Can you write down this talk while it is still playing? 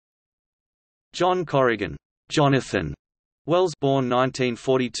John Corrigan, Jonathan Wells, born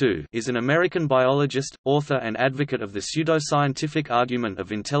 1942, is an American biologist, author and advocate of the pseudoscientific argument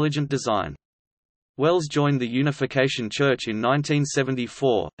of intelligent design. Wells joined the Unification Church in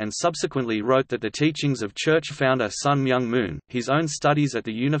 1974, and subsequently wrote that the teachings of Church founder Sun Myung Moon, his own studies at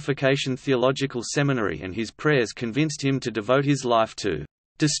the Unification Theological Seminary and his prayers convinced him to devote his life to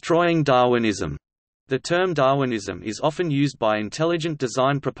destroying Darwinism. The term Darwinism is often used by intelligent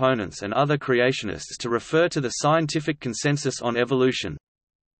design proponents and other creationists to refer to the scientific consensus on evolution.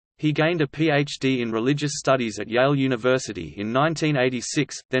 He gained a Ph.D. in religious studies at Yale University in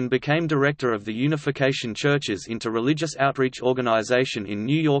 1986, then became director of the Unification Church's Inter-Religious Outreach Organization in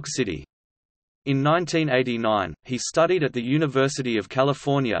New York City. In 1989, he studied at the University of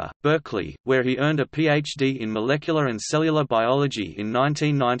California, Berkeley, where he earned a Ph.D. in molecular and cellular biology in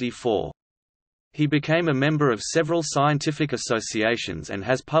 1994. He became a member of several scientific associations and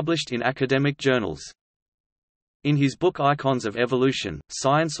has published in academic journals. In his book Icons of Evolution,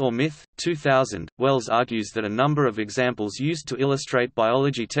 Science or Myth, 2000, Wells argues that a number of examples used to illustrate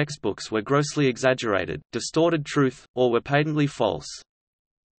biology textbooks were grossly exaggerated, distorted truth, or were patently false.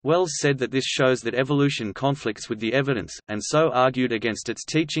 Wells said that this shows that evolution conflicts with the evidence, and so argued against its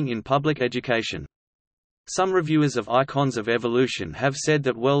teaching in public education. Some reviewers of Icons of Evolution have said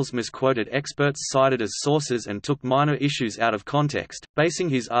that Wells misquoted experts cited as sources and took minor issues out of context, basing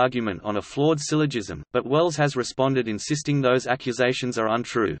his argument on a flawed syllogism, but Wells has responded insisting those accusations are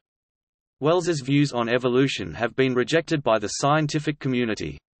untrue. Wells's views on evolution have been rejected by the scientific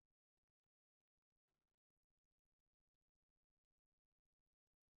community.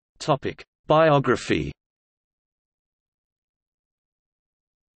 Biography.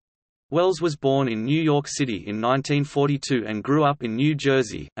 Wells was born in New York City in 1942 and grew up in New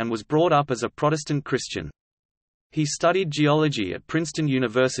Jersey, and was brought up as a Protestant Christian. He studied geology at Princeton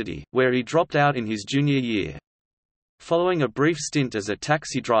University, where he dropped out in his junior year. Following a brief stint as a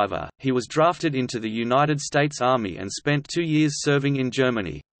taxi driver, he was drafted into the United States Army and spent 2 years serving in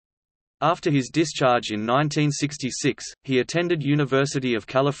Germany. After his discharge in 1966, he attended University of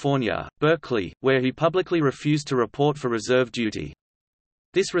California, Berkeley, where he publicly refused to report for reserve duty.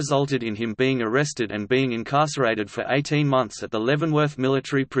 This resulted in him being arrested and being incarcerated for 18 months at the Leavenworth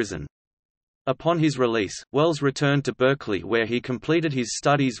Military Prison. Upon his release, Wells returned to Berkeley where he completed his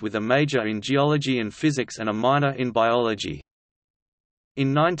studies with a major in geology and physics and a minor in biology.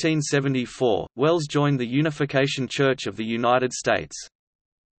 In 1974, Wells joined the Unification Church of the United States.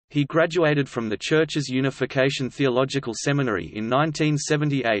 He graduated from the Church's Unification Theological Seminary in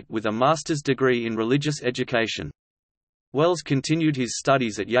 1978 with a master's degree in religious education. Wells continued his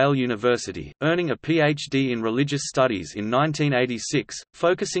studies at Yale University, earning a Ph.D. in religious studies in 1986,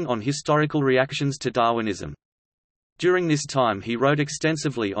 focusing on historical reactions to Darwinism. During this time he wrote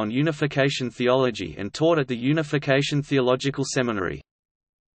extensively on unification theology and taught at the Unification Theological Seminary.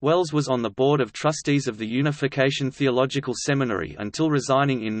 Wells was on the board of trustees of the Unification Theological Seminary until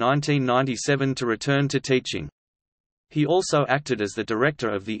resigning in 1997 to return to teaching. He also acted as the director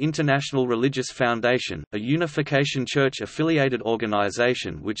of the International Religious Foundation, a Unification Church-affiliated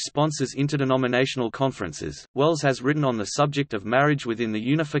organization which sponsors interdenominational conferences. Wells has written on the subject of marriage within the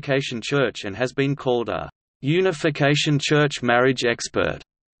Unification Church and has been called a Unification Church marriage expert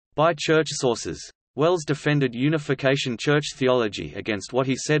by church sources. Wells defended Unification Church theology against what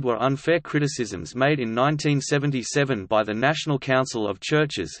he said were unfair criticisms made in 1977 by the National Council of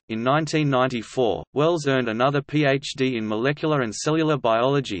Churches. In 1994, Wells earned another Ph.D. in molecular and cellular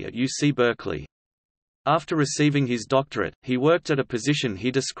biology at UC Berkeley. After receiving his doctorate, he worked at a position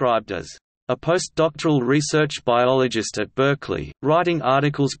he described as a postdoctoral research biologist at Berkeley, writing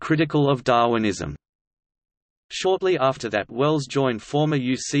articles critical of Darwinism. Shortly after that, Wells joined former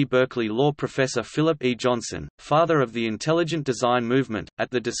UC Berkeley law professor Philip E. Johnson, father of the intelligent design movement,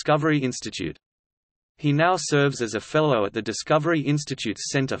 at the Discovery Institute. He now serves as a fellow at the Discovery Institute's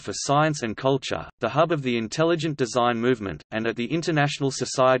Center for Science and Culture, the hub of the intelligent design movement, and at the International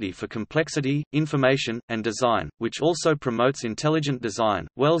Society for Complexity, Information, and Design, which also promotes intelligent design.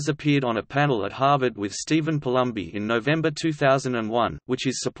 Wells appeared on a panel at Harvard with Stephen Palumbi in November 2001, which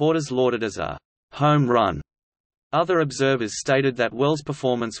his supporters lauded as a home run. Other observers stated that Wells'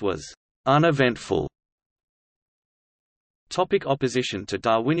 performance was uneventful. Opposition to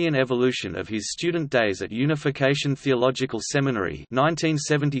Darwinian evolution of his student days at Unification Theological Seminary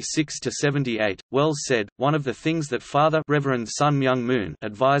 1976–78, Wells said, "One of the things that Father Reverend Sun Myung Moon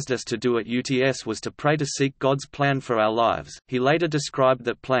advised us to do at UTS was to pray to seek God's plan for our lives." He later described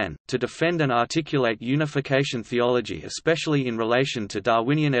that plan, to defend and articulate unification theology especially in relation to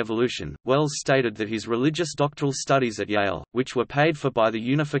Darwinian evolution. Wells stated that his religious doctoral studies at Yale, which were paid for by the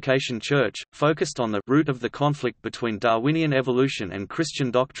Unification Church, focused on the root of the conflict between Darwinian evolution and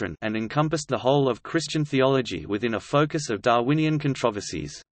Christian doctrine, and encompassed the whole of Christian theology within a focus of Darwinian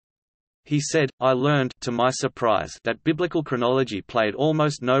controversies. He said, "I learned, to my surprise, that biblical chronology played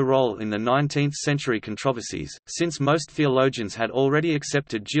almost no role in the 19th-century controversies, since most theologians had already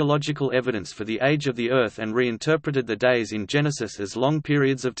accepted geological evidence for the age of the Earth and reinterpreted the days in Genesis as long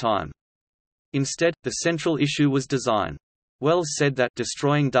periods of time. Instead, the central issue was design." Wells said that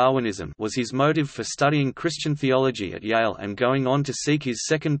destroying Darwinism was his motive for studying Christian theology at Yale and going on to seek his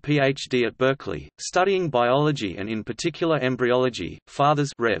second Ph.D. at Berkeley, studying biology and in particular embryology.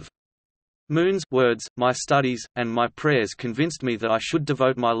 Fathers Rev. Moon's words, "My studies, and my prayers convinced me that I should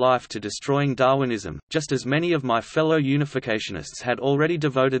devote my life to destroying Darwinism, just as many of my fellow unificationists had already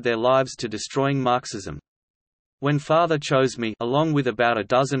devoted their lives to destroying Marxism. When Father chose me, along with about a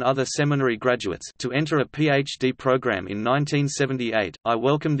dozen other seminary graduates, to enter a Ph.D. program in 1978, I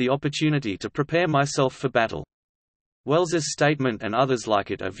welcomed the opportunity to prepare myself for battle." Wells's statement and others like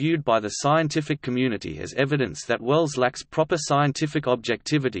it are viewed by the scientific community as evidence that Wells lacks proper scientific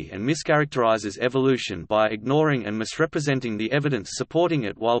objectivity and mischaracterizes evolution by ignoring and misrepresenting the evidence supporting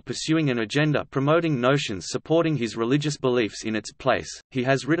it while pursuing an agenda promoting notions supporting his religious beliefs in its place. He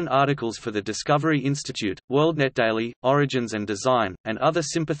has written articles for the Discovery Institute, WorldNet Daily, Origins and Design, and other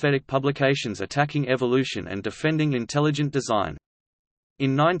sympathetic publications attacking evolution and defending intelligent design.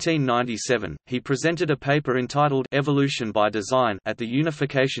 In 1997, he presented a paper entitled Evolution by Design at the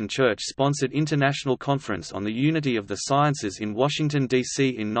Unification Church-sponsored International Conference on the Unity of the Sciences in Washington,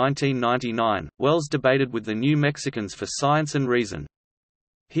 D.C. In 1999, Wells debated with the New Mexicans for Science and Reason.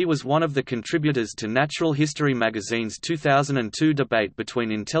 He was one of the contributors to Natural History magazine's 2002 debate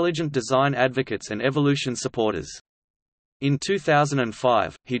between intelligent design advocates and evolution supporters. In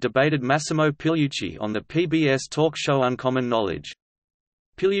 2005, he debated Massimo Pigliucci on the PBS talk show Uncommon Knowledge.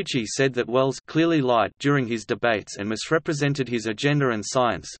 Pigliucci said that Wells clearly lied during his debates and misrepresented his agenda and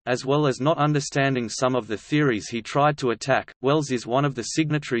science, as well as not understanding some of the theories he tried to attack. Wells is one of the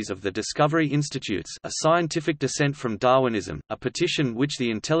signatories of the Discovery Institute's A Scientific Dissent from Darwinism, a petition which the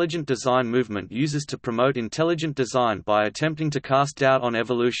intelligent design movement uses to promote intelligent design by attempting to cast doubt on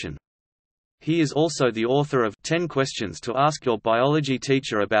evolution. He is also the author of 10 Questions to Ask Your Biology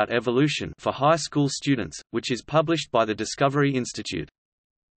Teacher About Evolution for high school students, which is published by the Discovery Institute.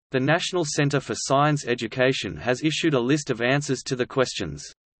 The National Center for Science Education has issued a list of answers to the questions.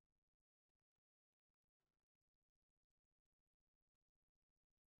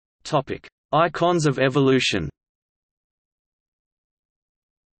 Topic: Icons of evolution.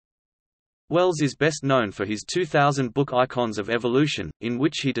 Wells is best known for his 2000 book Icons of Evolution, in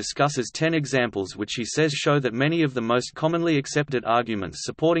which he discusses 10 examples which he says show that many of the most commonly accepted arguments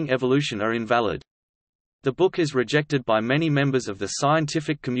supporting evolution are invalid. The book is rejected by many members of the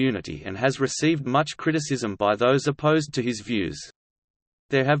scientific community and has received much criticism by those opposed to his views.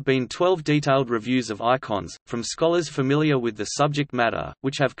 There have been 12 detailed reviews of icons, from scholars familiar with the subject matter,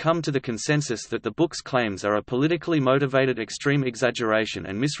 which have come to the consensus that the book's claims are a politically motivated extreme exaggeration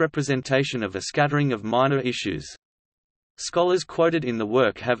and misrepresentation of a scattering of minor issues. Scholars quoted in the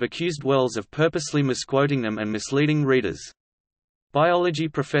work have accused Wells of purposely misquoting them and misleading readers. Biology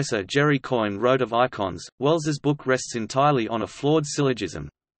professor Jerry Coyne wrote of icons, Wells's book rests entirely on a flawed syllogism.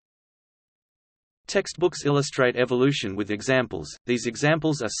 Textbooks illustrate evolution with examples. These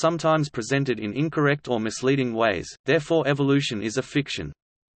examples are sometimes presented in incorrect or misleading ways, therefore evolution is a fiction.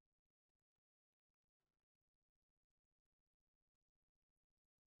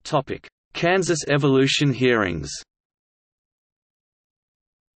 Kansas evolution hearings.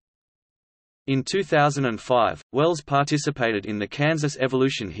 In 2005, Wells participated in the Kansas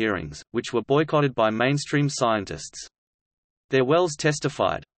evolution hearings, which were boycotted by mainstream scientists. There Wells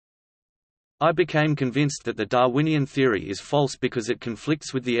testified, "I became convinced that the Darwinian theory is false because it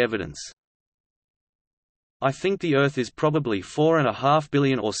conflicts with the evidence. I think the Earth is probably 4.5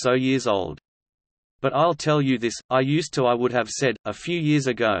 billion or so years old. But I'll tell you this, I would have said, a few years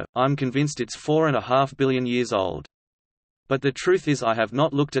ago, I'm convinced it's 4.5 billion years old. But the truth is I have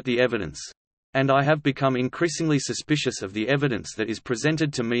not looked at the evidence. And I have become increasingly suspicious of the evidence that is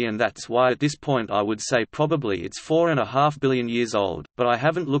presented to me, and that's why at this point I would say probably it's 4.5 billion years old, but I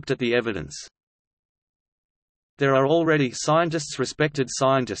haven't looked at the evidence." There are already respected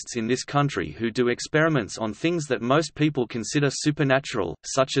scientists in this country who do experiments on things that most people consider supernatural,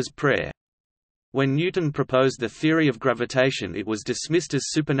 such as prayer. When Newton proposed the theory of gravitation, it was dismissed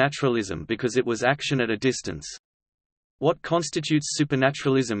as supernaturalism because it was action at a distance. What constitutes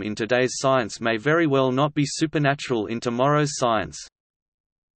supernaturalism in today's science may very well not be supernatural in tomorrow's science.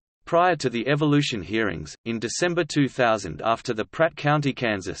 Prior to the evolution hearings, in December 2000, after the Pratt County,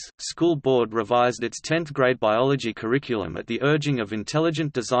 Kansas, school board revised its 10th grade biology curriculum at the urging of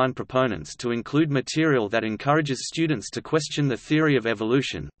intelligent design proponents to include material that encourages students to question the theory of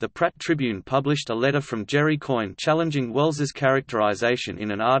evolution, the Pratt Tribune published a letter from Jerry Coyne challenging Wells's characterization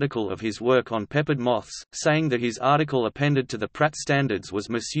in an article of his work on peppered moths, saying that his article appended to the Pratt standards was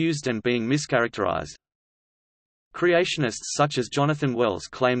misused and being mischaracterized. Creationists such as Jonathan Wells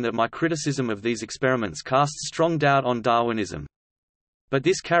claim that my criticism of these experiments casts strong doubt on Darwinism. But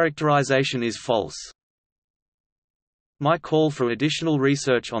this characterization is false. My call for additional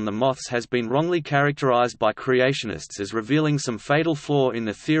research on the moths has been wrongly characterized by creationists as revealing some fatal flaw in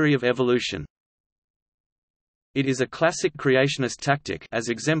the theory of evolution. It is a classic creationist tactic, as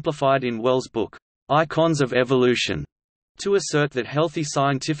exemplified in Wells' book, Icons of Evolution, to assert that healthy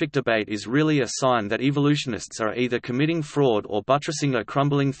scientific debate is really a sign that evolutionists are either committing fraud or buttressing a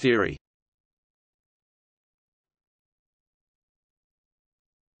crumbling theory.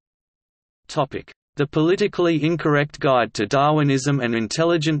 The Politically Incorrect Guide to Darwinism and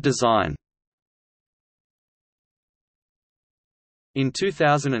Intelligent Design. In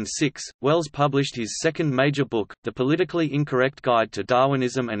 2006, Wells published his second major book, The Politically Incorrect Guide to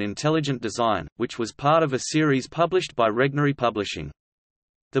Darwinism and Intelligent Design, which was part of a series published by Regnery Publishing.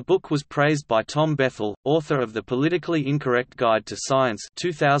 The book was praised by Tom Bethel, author of The Politically Incorrect Guide to Science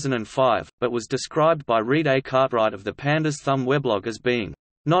 2005, but was described by Reed A. Cartwright of the Pandas Thumb weblog as being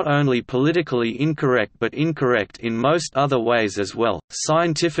not only politically incorrect but incorrect in most other ways as well,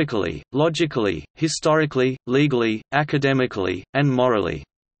 scientifically, logically, historically, legally, academically, and morally.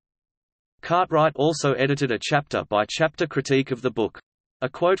 Cartwright also edited a chapter-by-chapter critique of the book. A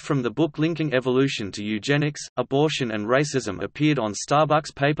quote from the book linking evolution to eugenics, abortion and racism appeared on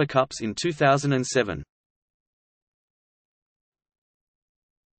Starbucks paper cups in 2007.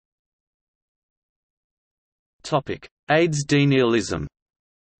 AIDS denialism.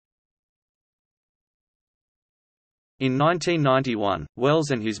 In 1991, Wells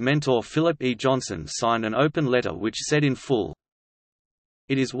and his mentor Philip E. Johnson signed an open letter which said in full,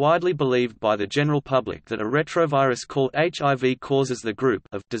 "It is widely believed by the general public that a retrovirus called HIV causes the group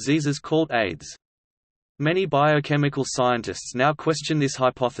of diseases called AIDS. Many biochemical scientists now question this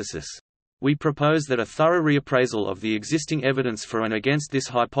hypothesis. We propose that a thorough reappraisal of the existing evidence for and against this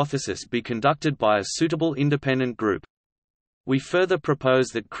hypothesis be conducted by a suitable independent group. We further propose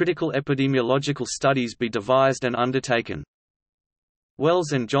that critical epidemiological studies be devised and undertaken."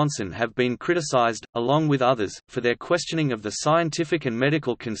 Wells and Johnson have been criticized, along with others, for their questioning of the scientific and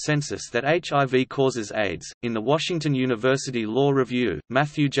medical consensus that HIV causes AIDS. In the Washington University Law Review,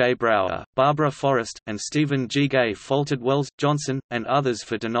 Matthew J. Brower, Barbara Forrest, and Stephen G. Gay faulted Wells, Johnson, and others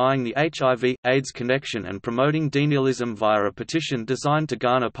for denying the HIV/AIDS connection and promoting denialism via a petition designed to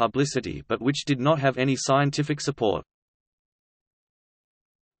garner publicity but which did not have any scientific support.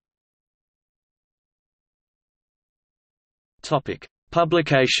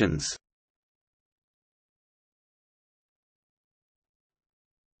 Publications.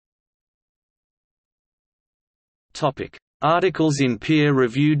 Articles in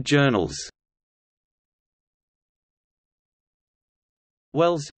peer-reviewed journals.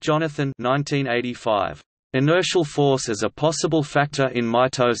 Wells, Jonathan 1985. Inertial force as a possible factor in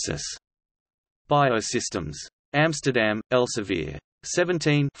mitosis. Biosystems. Amsterdam, Elsevier.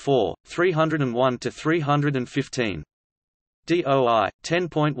 17 301–315. DOI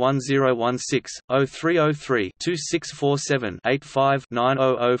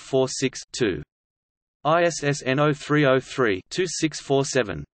 10.1016/0303-2647-85-90046-2. ISSN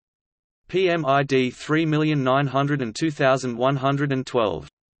 0303-2647. PMID 3902112.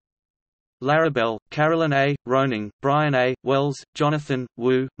 Larabelle, Carolyn A., Roning, Brian A., Wells, Jonathan,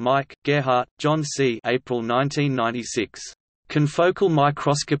 Wu, Mike, Gerhardt, John C. April 1996. Confocal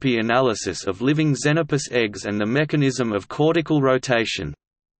microscopy analysis of living Xenopus eggs and the mechanism of cortical rotation.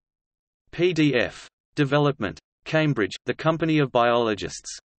 PDF. Development. Cambridge, The Company of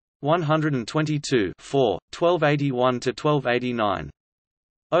Biologists. 122 1281–1289.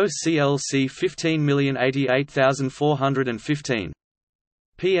 OCLC 15088415.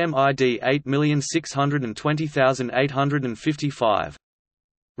 PMID 8620855.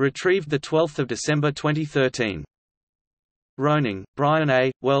 Retrieved 12 December 2013. Roning, Brian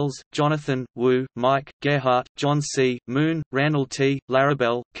A., Wells, Jonathan, Wu, Mike, Gerhardt, John C., Moon, Randall T.,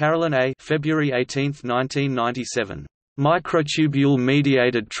 Larrabell, Carolyn A. February 18, 1997.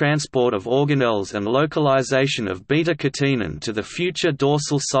 Microtubule-mediated transport of organelles and localization of beta-catenin to the future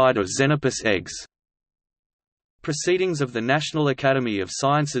dorsal side of Xenopus eggs. Proceedings of the National Academy of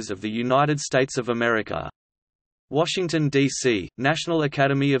Sciences of the United States of America. Washington, D.C., National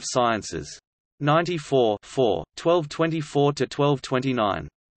Academy of Sciences. 94 4, 1224–1229.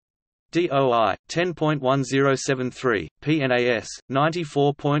 DOI 10.1073, PNAS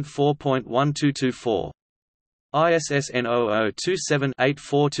 94.4.1224. ISSN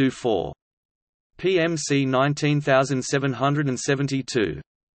 0027-8424. PMC 19772.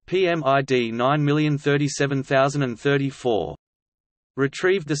 PMID 9037034.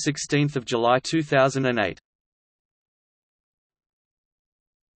 Retrieved 16 July 2008.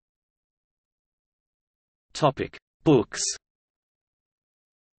 Books.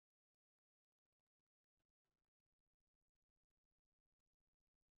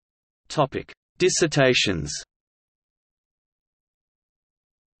 Dissertations.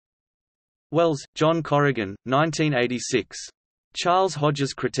 Wells, John Corrigan, 1986. Charles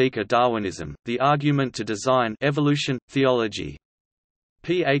Hodge's Critique of Darwinism, The Argument to Design Evolution, Theology.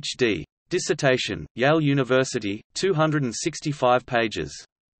 Ph.D. Dissertation, Yale University, 265 pages.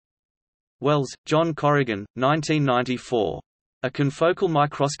 Wells, John Corrigan, 1994. A confocal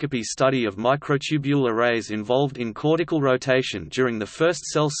microscopy study of microtubule arrays involved in cortical rotation during the first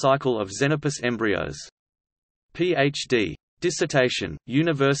cell cycle of Xenopus embryos. Ph.D. Dissertation,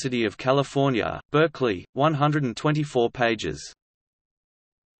 University of California, Berkeley, 124 pages.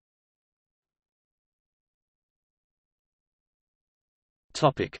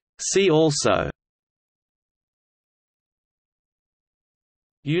 See also: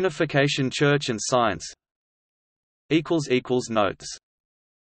 Unification Church and Science. Notes